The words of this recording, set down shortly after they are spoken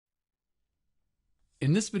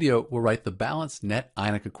In this video, we'll write the balanced net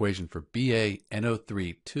ionic equation for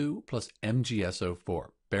BaNO3 2 plus MgSO4,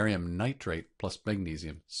 barium nitrate plus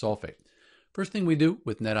magnesium sulfate. First thing we do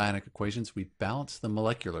with net ionic equations, we balance the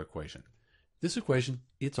molecular equation. This equation,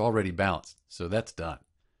 it's already balanced, so that's done.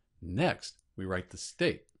 Next, we write the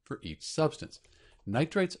state for each substance.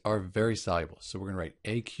 Nitrates are very soluble, so we're going to write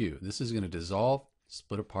AQ. This is going to dissolve,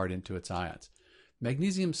 split apart into its ions.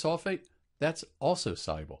 Magnesium sulfate, that's also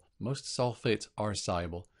soluble. Most sulfates are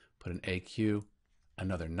soluble. Put an AQ,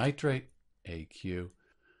 another nitrate, AQ.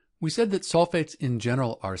 We said that sulfates in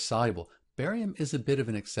general are soluble. Barium is a bit of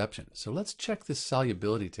an exception. So let's check this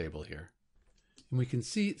solubility table here. And we can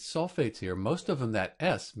see sulfates here, most of them, that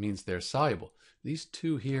S means they're soluble. These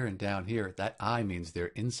two here and down here, that I means they're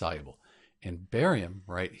insoluble. And barium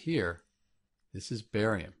right here, this is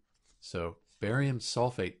barium. So barium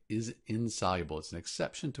sulfate is insoluble. It's an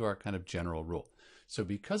exception to our kind of general rule. So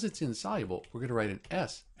because it's insoluble, we're going to write an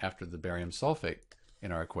S after the barium sulfate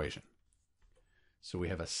in our equation. So we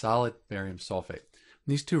have a solid barium sulfate. When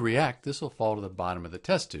these two react, this will fall to the bottom of the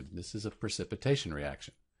test tube. This is a precipitation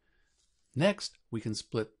reaction. Next, we can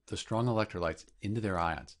split the strong electrolytes into their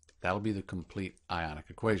ions. That'll be the complete ionic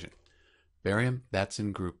equation. Barium, that's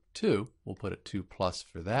in group 2. We'll put a 2 plus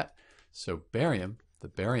for that. So barium, the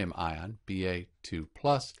barium ion, Ba2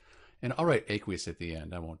 plus, and I'll write aqueous at the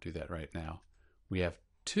end. I won't do that right now. We have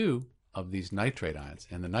 2 of these nitrate ions,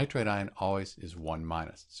 and the nitrate ion always is 1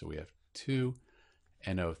 minus. So we have 2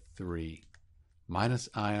 NO3 minus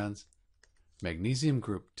ions, magnesium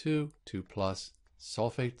group 2, 2 plus,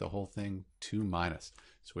 sulfate, the whole thing, 2 minus.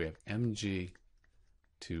 So we have Mg2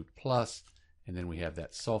 plus, and then we have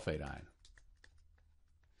that sulfate ion.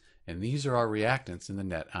 And these are our reactants in the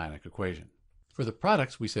net ionic equation. For the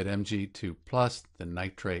products, we said Mg2 plus, the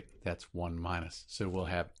nitrate, that's 1 minus. So we'll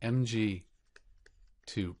have Mg2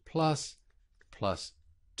 plus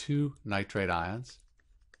 2 nitrate ions.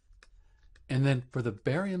 And then for the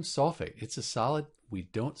barium sulfate, it's a solid. We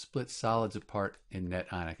don't split solids apart in net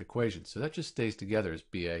ionic equations. So that just stays together as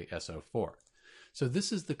BaSO4. So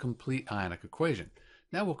this is the complete ionic equation.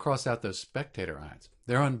 Now we'll cross out those spectator ions.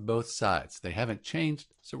 They're on both sides. They haven't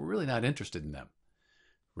changed, so we're really not interested in them.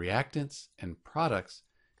 Reactants and products,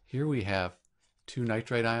 here we have 2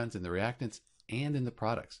 nitrate ions in the reactants and in the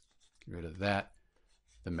products. Get rid of that.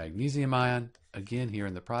 The magnesium ion, again here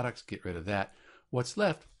in the products, get rid of that. What's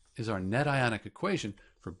left is our net ionic equation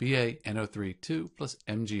for BaNO3 2 plus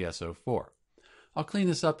MgSO4. I'll clean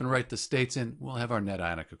this up and write the states in. We'll have our net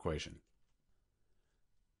ionic equation.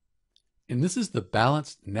 And this is the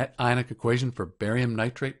balanced net ionic equation for barium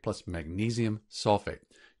nitrate plus magnesium sulfate.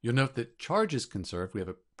 You'll note that charge is conserved. We have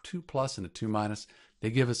a 2 plus and a 2 minus. They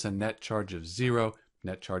give us a net charge of 0,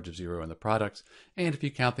 net charge of 0 in the products. And if you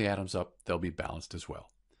count the atoms up, they'll be balanced as well.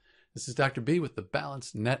 This is Dr. B with the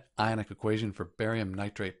balanced net ionic equation for barium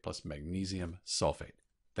nitrate plus magnesium sulfate.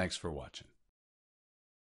 Thanks for watching.